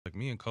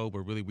me and Kobe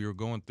we were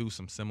going through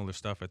some similar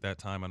stuff at that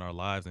time in our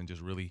lives and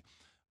just really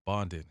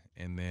bonded.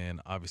 And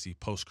then obviously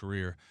post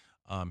career,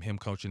 him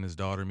coaching his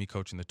daughter, me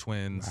coaching the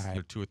twins, Right.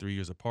 they're 2 or 3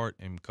 years apart,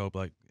 and Kobe,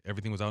 like,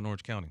 everything was out in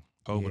Orange County.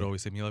 Kobe would Yeah.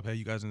 always hit me up, hey,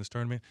 you guys in this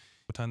tournament?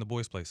 What time the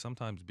boys play?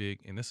 Sometimes big,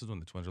 and this is when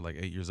the twins were like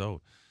 8 years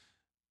old.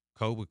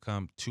 Kobe would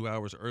come 2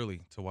 hours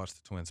early to watch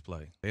the twins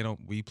play.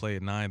 We play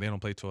at 9, they don't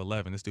play till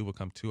 11. This dude would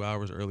come 2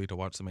 hours early to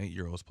watch some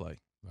 8-year-olds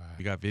play. Right.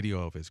 We got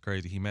video of it. It's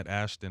crazy. He met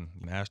Ashton,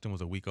 and Ashton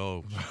was a week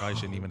old. She probably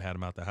shouldn't even had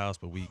him out the house,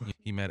 but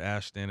he met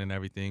Ashton and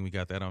everything. We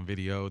got that on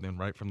video. Then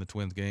right from the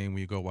twins game,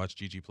 we go watch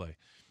Gigi play.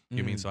 You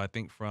know what I mean? So I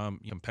think from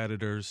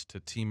competitors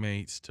to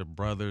teammates to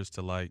brothers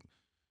to like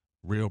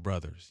real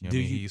brothers. You know what I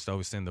mean? He used to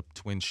always send the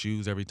twin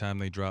shoes every time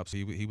they dropped. So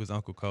he was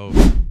Uncle Kobe.